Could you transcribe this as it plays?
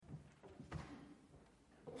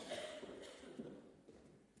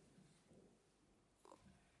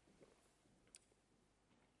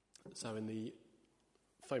So in the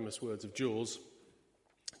famous words of Jaws,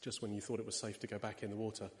 just when you thought it was safe to go back in the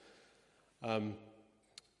water,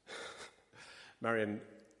 Marion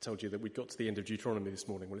told you that we'd got to the end of Deuteronomy this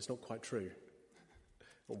morning. Well, it's not quite true.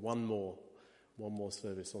 One more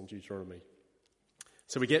service on Deuteronomy.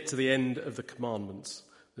 So we get to the end of the commandments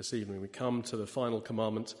this evening. We come to the final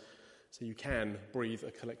commandment, so you can breathe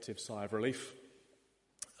a collective sigh of relief.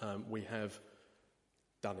 We have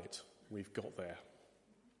done it. We've got there.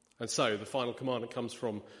 And so the final commandment comes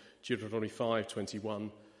from Deuteronomy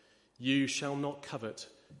 5:21. You shall not covet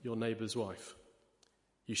your neighbour's wife.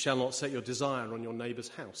 You shall not set your desire on your neighbour's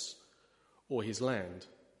house or his land,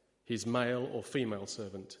 his male or female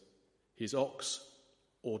servant, his ox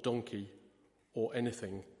or donkey, or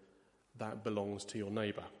anything that belongs to your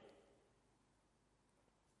neighbour.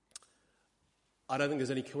 I don't think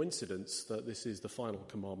there's any coincidence that this is the final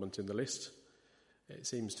commandment in the list. It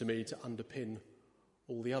seems to me to underpin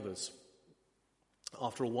all the others.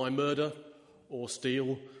 After all, why murder or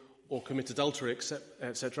steal or commit adultery,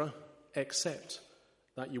 etc., except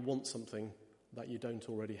that you want something that you don't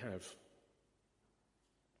already have?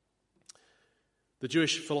 The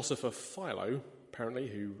Jewish philosopher Philo, apparently,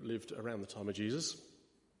 who lived around the time of Jesus,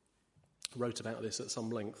 wrote about this at some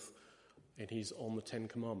length in his On the Ten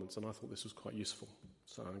Commandments, and I thought this was quite useful.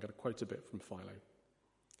 So I'm going to quote a bit from Philo.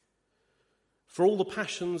 For all the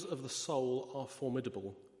passions of the soul are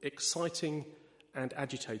formidable, exciting and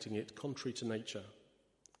agitating it contrary to nature,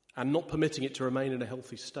 and not permitting it to remain in a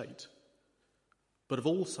healthy state. But of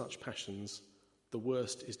all such passions, the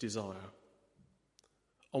worst is desire,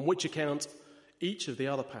 on which account each of the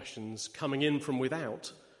other passions, coming in from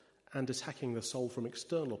without and attacking the soul from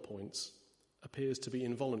external points, appears to be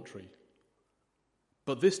involuntary.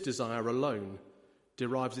 But this desire alone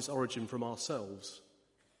derives its origin from ourselves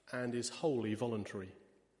and is wholly voluntary.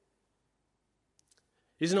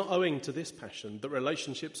 Is it not owing to this passion that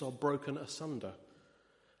relationships are broken asunder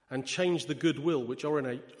and change the goodwill which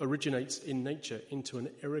originates in nature into an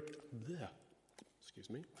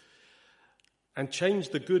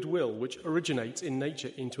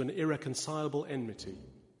irreconcilable enmity?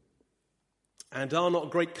 And are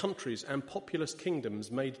not great countries and populous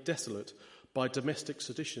kingdoms made desolate by domestic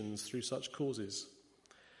seditions through such causes?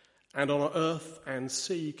 And are earth and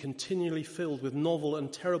sea continually filled with novel and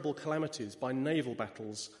terrible calamities by naval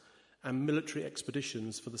battles and military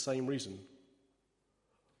expeditions for the same reason?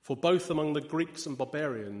 For both among the Greeks and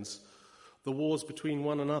barbarians, the wars between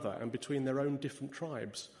one another and between their own different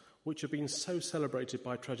tribes, which have been so celebrated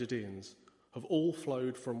by tragedians, have all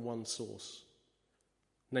flowed from one source,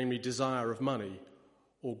 namely desire of money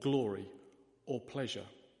or glory or pleasure.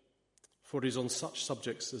 For it is on such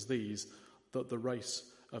subjects as these that the race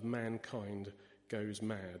of mankind goes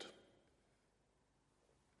mad.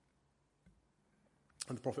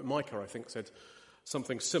 And the prophet Micah, I think, said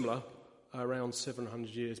something similar around 700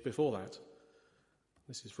 years before that.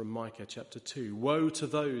 This is from Micah chapter 2. Woe to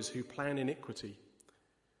those who plan iniquity,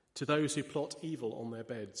 to those who plot evil on their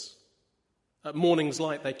beds. At morning's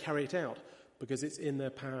light they carry it out, because it's in their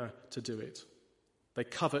power to do it. They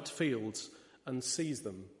covet fields and seize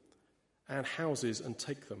them, and houses and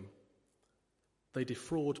take them. They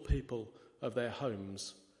defraud people of their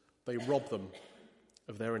homes. They rob them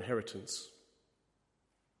of their inheritance.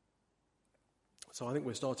 So I think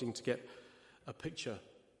we're starting to get a picture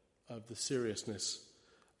of the seriousness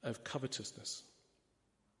of covetousness.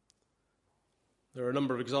 There are a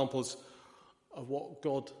number of examples of what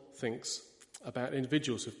God thinks about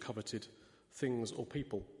individuals who've coveted things or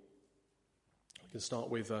people. We can start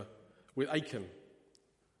with Achan.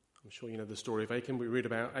 I'm sure you know the story of Achan. We read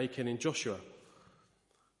about Achan in Joshua,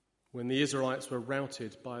 when the Israelites were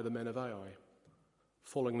routed by the men of Ai.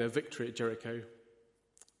 Following their victory at Jericho,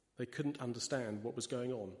 they couldn't understand what was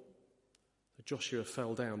going on. Joshua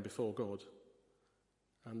fell down before God.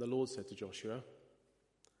 And the Lord said to Joshua,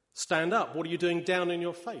 "Stand up, what are you doing down in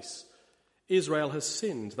your face? Israel has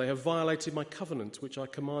sinned. They have violated my covenant, which I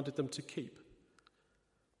commanded them to keep.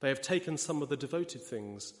 They have taken some of the devoted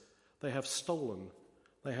things. They have stolen.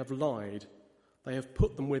 They have lied. They have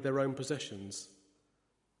put them with their own possessions.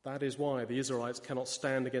 That is why the Israelites cannot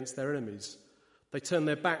stand against their enemies. They turn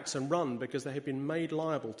their backs and run because they have been made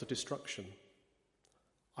liable to destruction.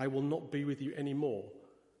 I will not be with you anymore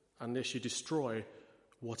unless you destroy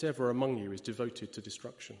whatever among you is devoted to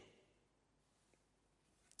destruction."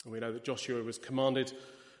 And we know that Joshua was commanded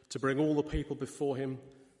to bring all the people before him,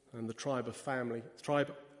 and the tribe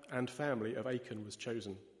and family of Achan was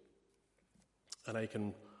chosen. And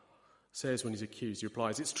Achan says when he's accused, he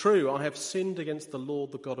replies, "It's true, I have sinned against the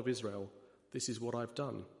Lord, the God of Israel. This is what I've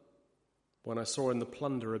done. When I saw in the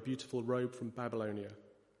plunder a beautiful robe from Babylonia,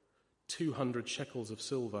 200 shekels of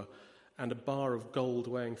silver, and a bar of gold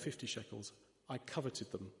weighing 50 shekels. I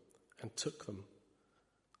coveted them and took them.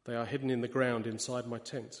 They are hidden in the ground inside my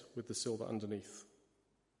tent with the silver underneath.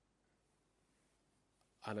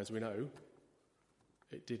 And as we know,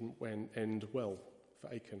 it didn't end well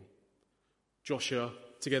for Achan. Joshua,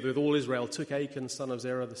 together with all Israel, took Achan, son of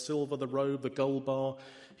Zerah, the silver, the robe, the gold bar,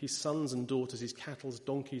 his sons and daughters, his cattle, his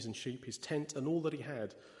donkeys and sheep, his tent, and all that he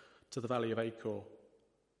had to the valley of Achor.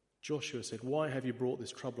 Joshua said, "Why have you brought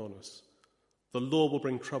this trouble on us? The Lord will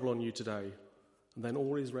bring trouble on you today." And then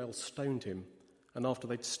all Israel stoned him, and after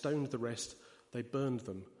they'd stoned the rest, they burned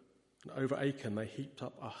them. And over Achan they heaped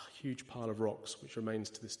up a huge pile of rocks, which remains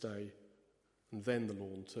to this day. And then the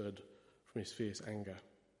Lord turned from his fierce anger.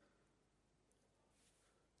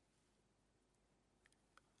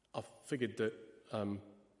 I figured that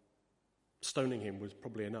stoning him was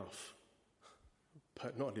probably enough.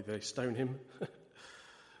 But not only did they stone him,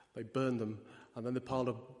 they burned them, and then they piled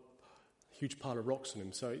a huge pile of rocks on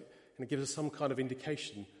him. So it gives us some kind of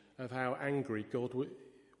indication of how angry God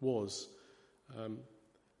was,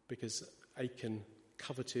 because Achan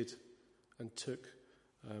coveted and took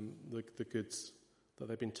the goods that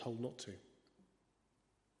they've been told not to.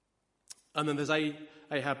 And then there's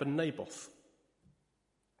Ahab and Naboth.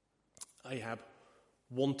 Ahab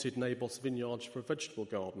wanted Naboth's vineyard for a vegetable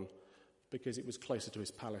garden because it was closer to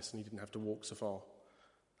his palace and he didn't have to walk so far,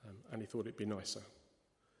 and he thought it'd be nicer.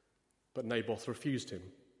 But Naboth refused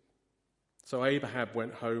him. So Ahab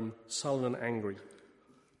went home sullen and angry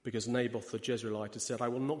because Naboth the Jezreelite had said, "I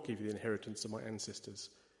will not give you the inheritance of my ancestors."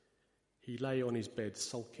 He lay on his bed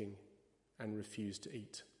sulking and refused to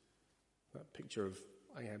eat. That picture of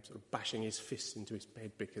Ahab sort of bashing his fists into his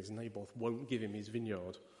bed because Naboth won't give him his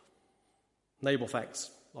vineyard. Naboth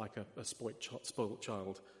acts like a spoilt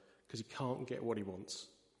child because he can't get what he wants.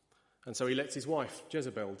 And so he lets his wife,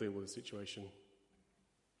 Jezebel, deal with the situation.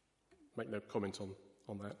 Make no comment on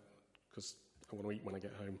that because I want to eat when I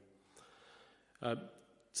get home.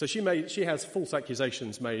 So she has false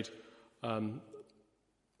accusations made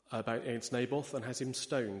against Naboth and has him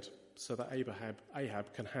stoned so that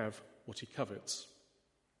Ahab can have what he covets.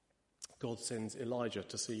 God sends Elijah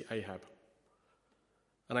to see Ahab.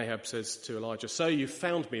 And Ahab says to Elijah, "So you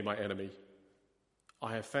found me, my enemy."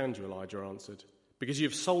 "I have found you," Elijah answered, "because you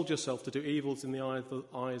have sold yourself to do evils in the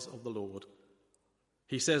eyes of the Lord.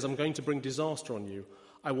 He says, I'm going to bring disaster on you.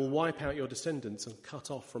 I will wipe out your descendants and cut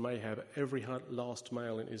off from Ahab every last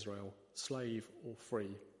male in Israel, slave or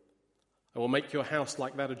free. I will make your house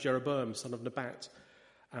like that of Jeroboam, son of Nebat,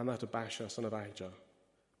 and that of Baasha, son of Ahijah,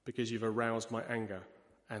 because you've aroused my anger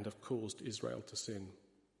and have caused Israel to sin."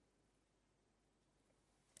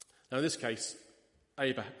 Now, in this case,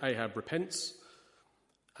 Ahab repents,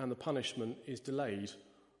 and the punishment is delayed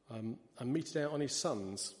and meted out on his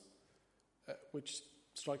sons, which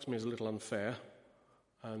strikes me as a little unfair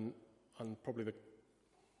and probably the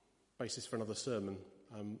basis for another sermon,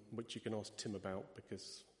 which you can ask Tim about,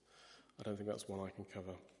 because I don't think that's one I can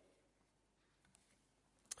cover.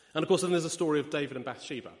 And, of course, then there's the story of David and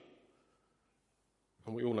Bathsheba.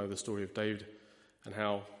 And we all know the story of David and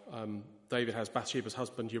how David has Bathsheba's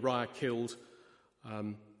husband Uriah killed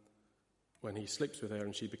when he sleeps with her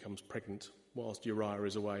and she becomes pregnant whilst Uriah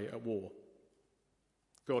is away at war.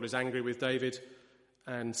 God is angry with David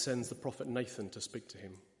and sends the prophet Nathan to speak to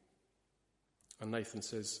him. And Nathan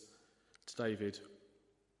says to David,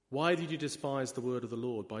 "Why did you despise the word of the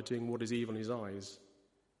Lord by doing what is evil in his eyes?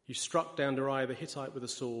 You struck down Uriah the Hittite with a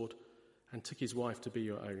sword and took his wife to be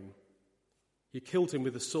your own. You killed him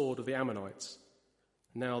with the sword of the Ammonites.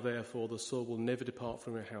 Now, therefore, the sword will never depart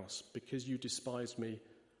from your house, because you despised me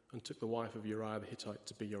and took the wife of Uriah the Hittite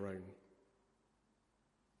to be your own."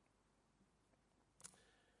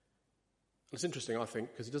 It's interesting, I think,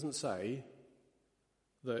 because it doesn't say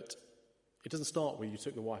that, it doesn't start with "you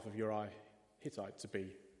took the wife of Uriah Hittite to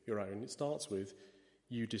be your own." It starts with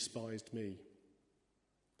 "you despised me."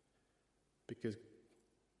 Because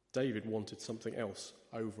David wanted something else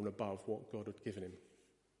over and above what God had given him.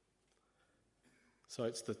 So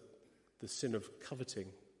it's the sin of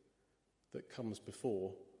coveting that comes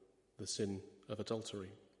before the sin of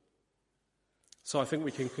adultery. So I think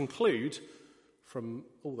we can conclude from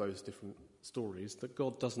all those different stories that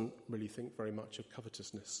God doesn't really think very much of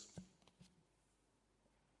covetousness. I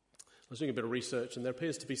was doing a bit of research, and there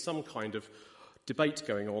appears to be some kind of debate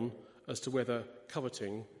going on as to whether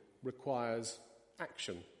coveting requires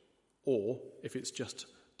action or if it's just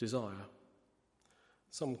desire.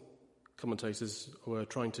 Some commentators were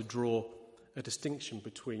trying to draw a distinction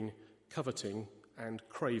between coveting and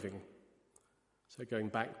craving. So going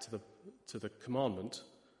back to the commandment,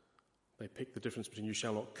 They pick the difference between you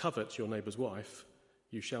shall not covet your neighbour's wife,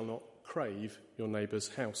 you shall not crave your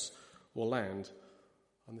neighbour's house or land.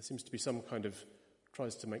 And there seems to be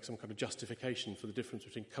tries to make some kind of justification for the difference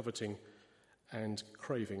between coveting and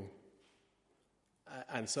craving.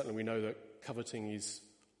 And certainly we know that coveting is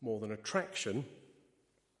more than attraction,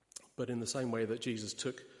 but in the same way that Jesus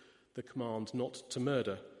took the command not to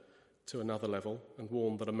murder to another level and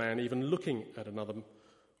warned that a man even looking at another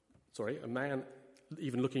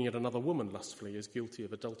woman lustfully is guilty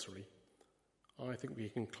of adultery. I think we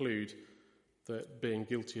conclude that being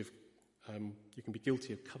guilty of you can be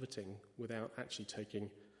guilty of coveting without actually taking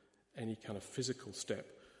any kind of physical step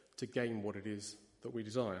to gain what it is that we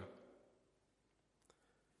desire.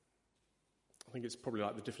 I think it's probably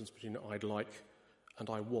like the difference between I'd like and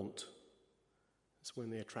I want. It's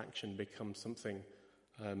when the attraction becomes something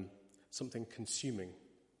consuming,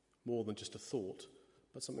 more than just a thought,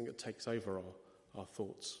 but something that takes over our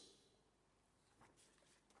thoughts.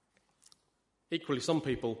 Equally, some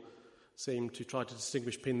people seem to try to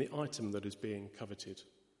distinguish between the item that is being coveted.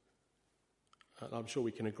 I'm sure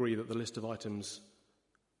we can agree that the list of items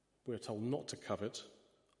we're told not to covet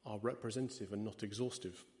are representative and not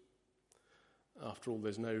exhaustive. After all,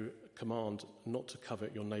 there's no command not to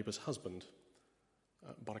covet your neighbour's husband,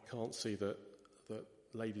 but I can't see that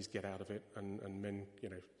ladies get out of it and men,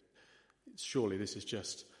 surely this is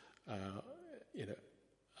just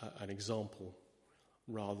an example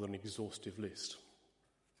rather than an exhaustive list.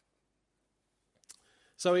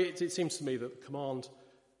 So it seems to me that the command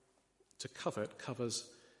to covet covers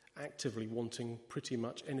actively wanting pretty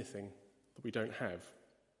much anything that we don't have.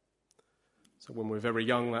 So when we're very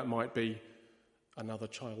young, that might be another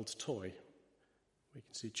child's toy. We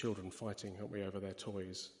can see children fighting, can't we, over their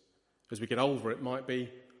toys. As we get older, it might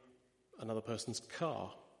be another person's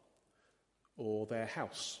car or their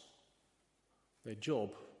house, their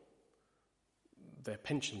job, their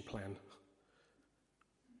pension plan.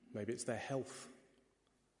 Maybe it's their health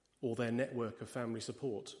or their network of family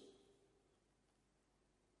support.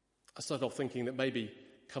 I started off thinking that maybe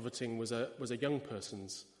coveting was a young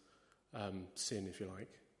person's sin, if you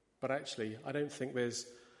like. But actually, I don't think there's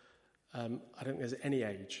any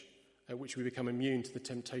age at which we become immune to the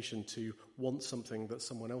temptation to want something that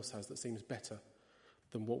someone else has that seems better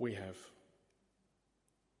than what we have.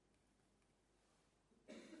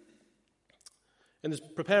 In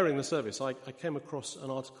preparing the service, I came across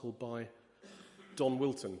an article by Don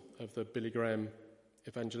Wilton of the Billy Graham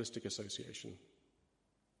Evangelistic Association,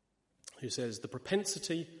 who says, "The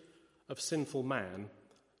propensity of sinful man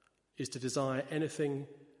is to desire anything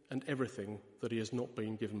and everything that he has not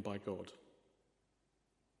been given by God."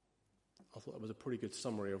 I thought that was a pretty good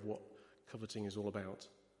summary of what coveting is all about.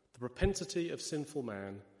 The propensity of sinful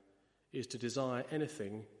man is to desire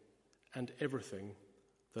anything and everything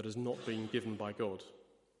that has not been given by God.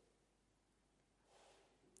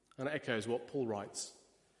 And it echoes what Paul writes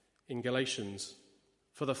in Galatians,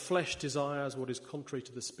 "For the flesh desires what is contrary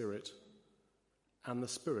to the Spirit, and the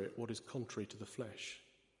Spirit what is contrary to the flesh.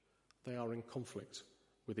 They are in conflict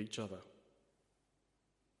with each other."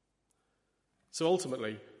 So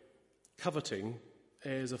ultimately, coveting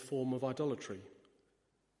is a form of idolatry.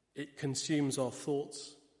 It consumes our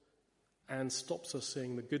thoughts and stops us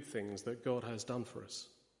seeing the good things that God has done for us.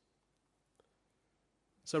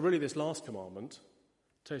 So really this last commandment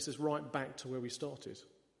takes us right back to where we started.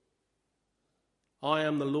 "I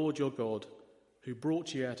am the Lord your God, who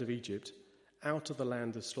brought you out of Egypt, out of the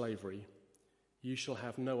land of slavery. You shall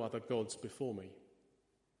have no other gods before me."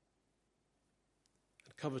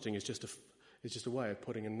 And coveting is just a way of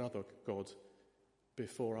putting another God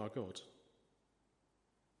before our God.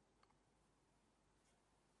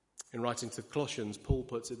 In writing to the Colossians, Paul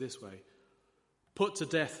puts it this way: "Put to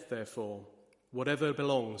death, therefore, whatever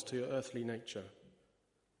belongs to your earthly nature: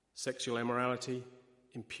 sexual immorality,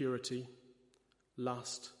 impurity,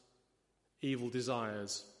 lust, evil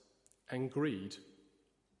desires, and greed,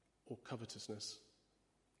 or covetousness,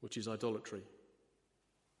 which is idolatry.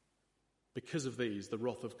 Because of these, the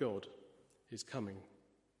wrath of God is coming."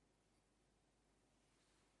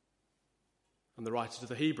 And the writer to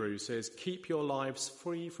the Hebrews says, "Keep your lives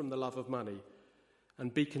free from the love of money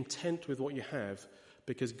and be content with what you have,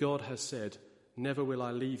 because God has said, 'Never will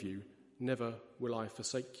I leave you, never will I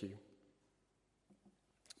forsake you.'"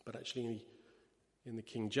 But actually, in the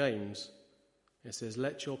King James, it says,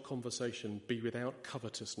 "Let your conversation be without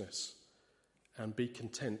covetousness, and be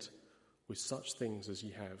content with such things as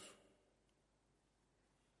ye have."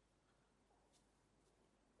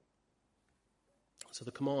 So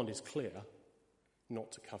the command is clear,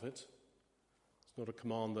 not to covet. It's not a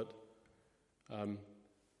command that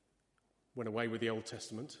went away with the Old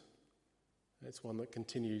Testament. It's one that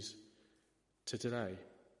continues to today.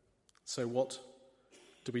 So what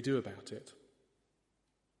do we do about it?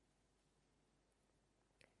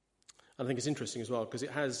 And I think it's interesting as well because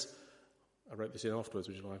it has, I wrote this in afterwards,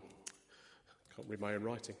 which is why I can't read my own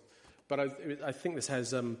writing, but I think this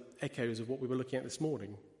has echoes of what we were looking at this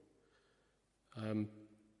morning. Let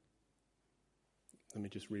me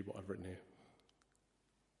just read what I've written here.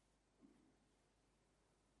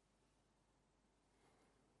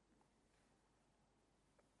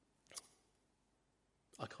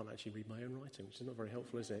 I can't actually read my own writing, which is not very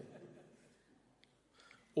helpful, is it?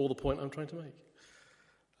 Or the point I'm trying to make.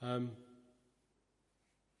 I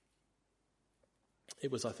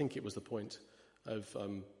think it was the point of,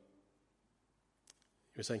 you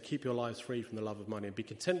were saying, keep your lives free from the love of money and be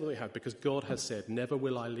content with what you have, because God has said, never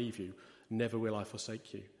will I leave you, never will I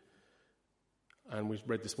forsake you. And we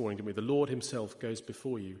read this morning, didn't we? The Lord himself goes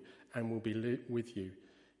before you and will be with you.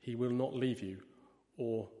 He will not leave you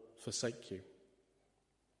or forsake you.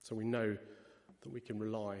 So we know that we can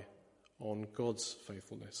rely on God's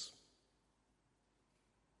faithfulness.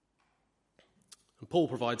 And Paul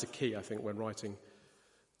provides a key, I think, when writing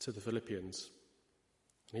to the Philippians.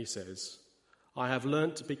 And he says, I have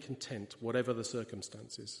learnt to be content, whatever the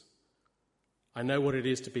circumstances. I know what it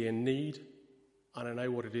is to be in need, and I know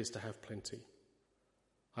what it is to have plenty.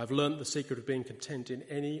 I have learnt the secret of being content in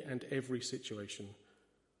any and every situation,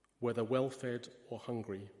 whether well-fed or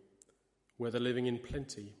hungry, whether living in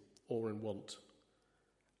plenty or in want.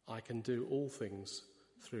 I can do all things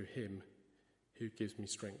through him who gives me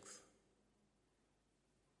strength.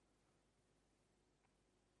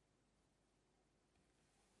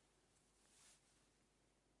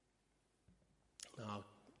 Now,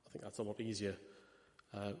 I think that's a lot easier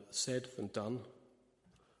said than done,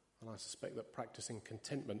 and I suspect that practicing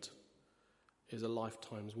contentment is a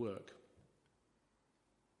lifetime's work.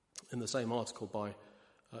 In the same article by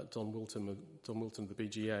Don Wilton of the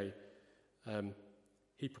BGA,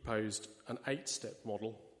 he proposed an 8-step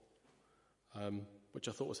model, which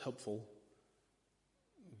I thought was helpful,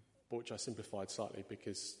 but which I simplified slightly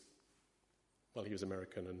because, well, he was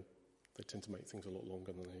American and they tend to make things a lot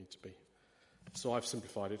longer than they need to be. So I've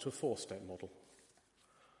simplified it to a 4-step model.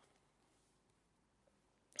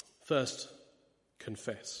 First,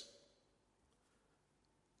 confess.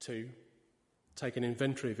 2, take an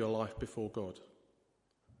inventory of your life before God.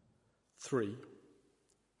 3,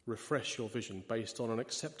 refresh your vision based on an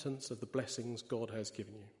acceptance of the blessings God has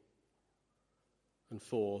given you. And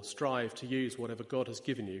 4, strive to use whatever God has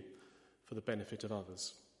given you for the benefit of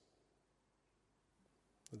others.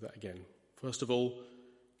 That again. First of all,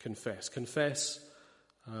 confess. Confess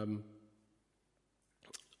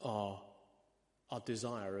our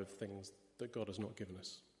desire of things that God has not given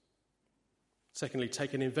us. Secondly,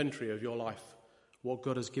 take an inventory of your life, what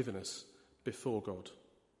God has given us before God.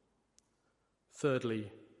 Thirdly,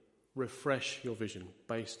 refresh your vision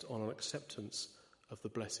based on an acceptance of the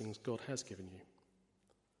blessings God has given you.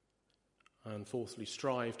 And fourthly,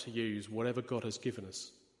 strive to use whatever God has given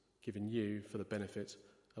us, given you, for the benefit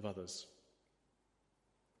of others.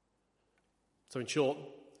 So in short,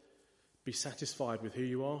 be satisfied with who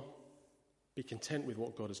you are, be content with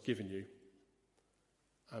what God has given you,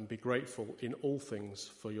 and be grateful in all things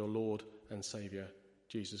for your Lord and Saviour,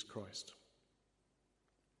 Jesus Christ.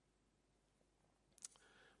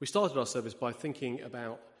 We started our service by thinking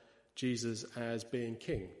about Jesus as being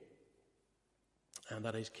king, and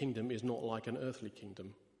that his kingdom is not like an earthly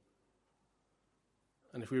kingdom.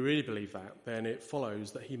 And if we really believe that, then it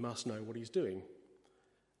follows that he must know what he's doing,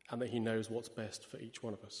 and that he knows what's best for each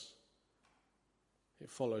one of us. It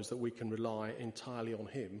follows that we can rely entirely on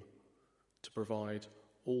him to provide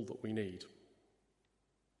all that we need.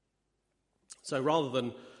 So rather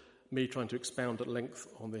than me trying to expound at length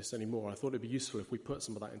on this anymore, I thought it'd be useful if we put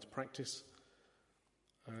some of that into practice.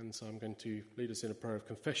 And so I'm going to lead us in a prayer of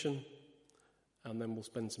confession, and then we'll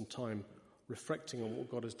spend some time reflecting on what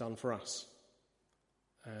God has done for us.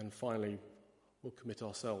 And finally, we'll commit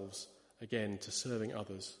ourselves again to serving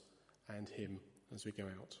others and him as we go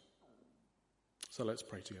out. So let's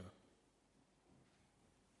pray together.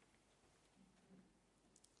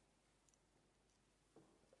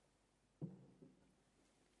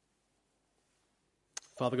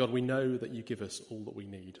 Father God, we know that you give us all that we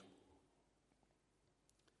need.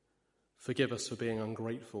 Forgive us for being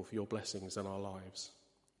ungrateful for your blessings in our lives.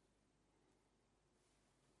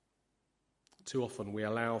 Too often we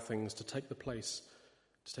allow things to take your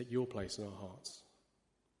place in our hearts,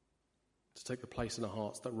 to take the place in our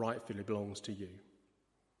hearts that rightfully belongs to you.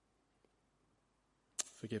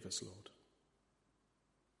 Forgive us, Lord.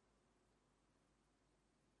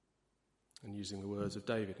 and using the words of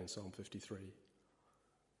David in Psalm 53.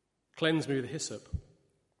 Cleanse me with hyssop,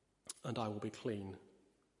 and I will be clean.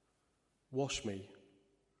 Wash me,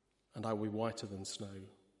 and I will be whiter than snow.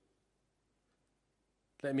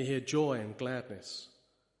 Let me hear joy and gladness.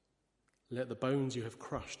 Let the bones you have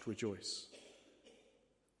crushed rejoice.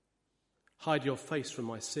 Hide your face from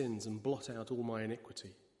my sins and blot out all my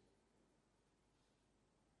iniquity.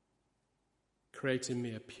 Create in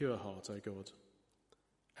me a pure heart, O God,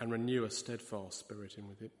 and renew a steadfast spirit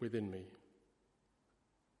within me.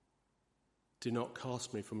 Do not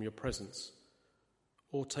cast me from your presence,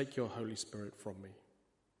 or take your Holy Spirit from me.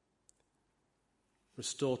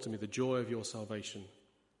 Restore to me the joy of your salvation,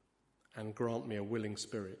 and grant me a willing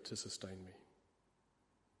spirit to sustain me.